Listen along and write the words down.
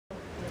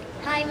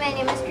Hi, my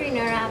name is Karina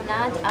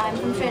Ramnath. I'm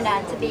from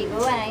Trinidad and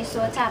Tobago and I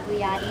saw Taboo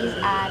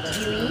Yardies at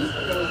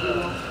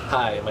UWI.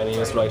 Hi, my name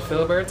is Lloyd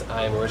Philbert.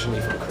 I'm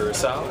originally from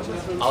Curacao,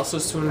 also a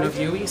student of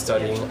UWI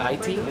studying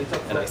IT,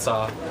 and I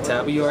saw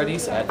Taboo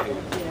Yardies at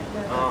UWI.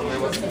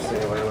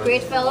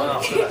 Great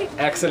film.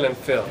 Excellent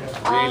film.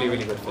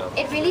 Really good film.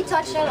 It really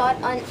touched a lot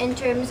on in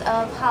terms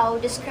of how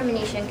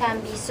discrimination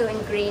can be so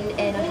ingrained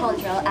in a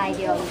cultural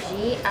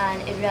ideology,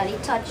 and it really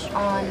touched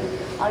on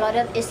a lot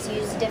of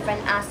issues,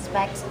 different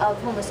aspects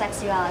of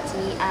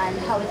homosexuality and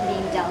how it's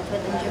being dealt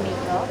with in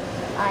Jamaica.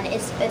 And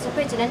it's a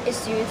pertinent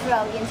issue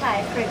throughout the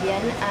entire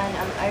Caribbean, and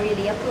I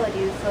really applaud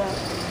you for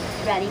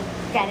really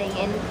getting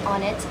in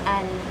on it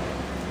and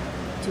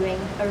doing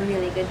a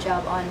really good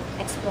job on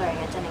exploring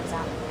it and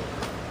examining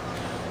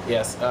it.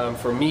 Yes,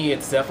 for me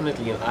it's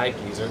definitely an eye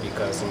pleaser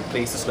because in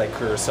places like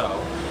Curacao,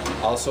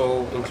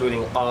 also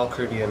including all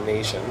Caribbean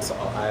nations,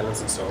 all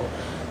islands and so,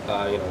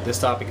 this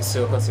topic is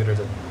still considered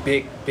a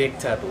big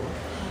taboo.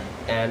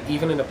 And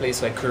even in a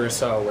place like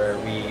Curacao, where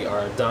we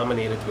are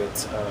dominated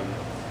with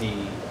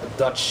the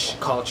Dutch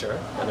culture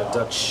and the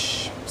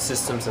Dutch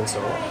systems and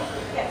so,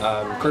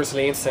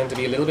 Curaçaoans tend to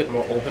be a little bit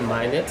more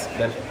open-minded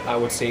than I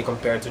would say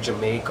compared to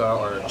Jamaica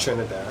or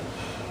Trinidad.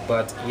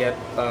 But yet,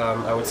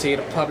 I would say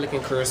the public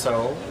in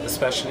Curacao,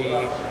 especially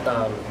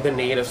the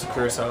natives of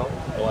Curacao,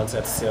 the ones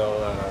that still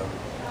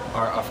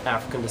are of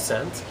African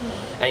descent.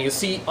 And you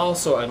see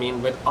also, I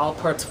mean, with all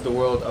parts of the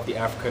world of the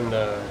African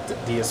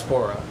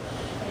diaspora,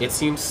 it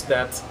seems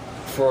that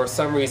for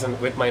some reason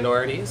with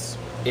minorities,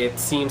 it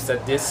seems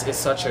that this is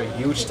such a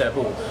huge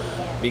taboo,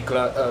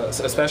 because,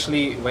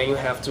 especially when you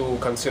have to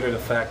consider the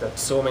fact that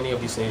so many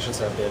of these nations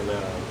have been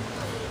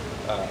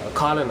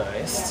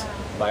colonized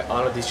by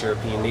all of these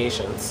European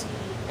nations,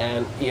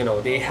 and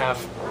they have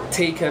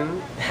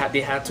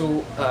they had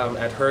to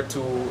adhere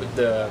to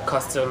the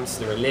customs,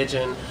 the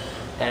religion,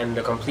 and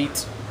the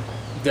complete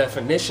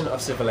definition of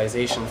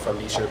civilization from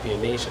these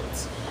European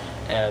nations.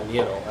 And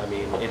I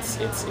mean,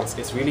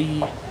 it's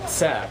really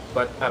sad,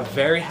 but I'm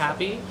very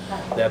happy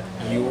that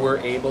you were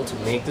able to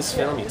make this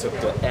film. You took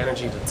the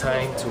energy, the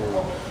time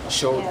to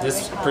show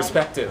this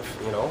perspective,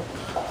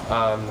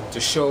 to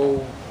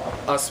show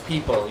us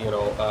people,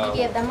 We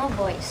gave them a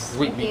voice.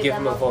 We give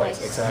them a voice,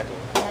 exactly.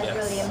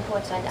 That's really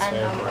important,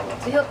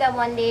 and we hope that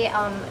one day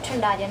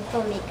Trinidadian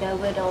filmmaker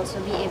would also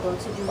be able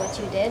to do what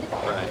you did,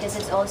 because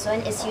it's also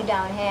an issue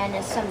down here, and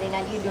it's something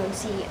that you don't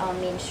see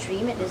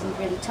mainstream. It isn't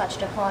really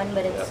touched upon,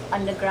 but it's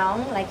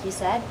underground, like you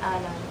said,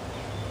 and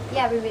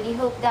yeah, we really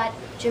hope that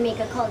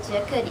Jamaica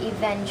culture could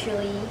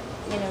eventually,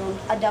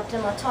 adopt a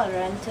more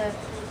tolerant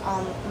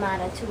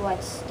manner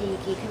towards the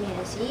gay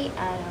community,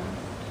 and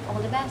all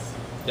the best.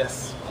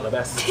 Yes, all the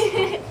best.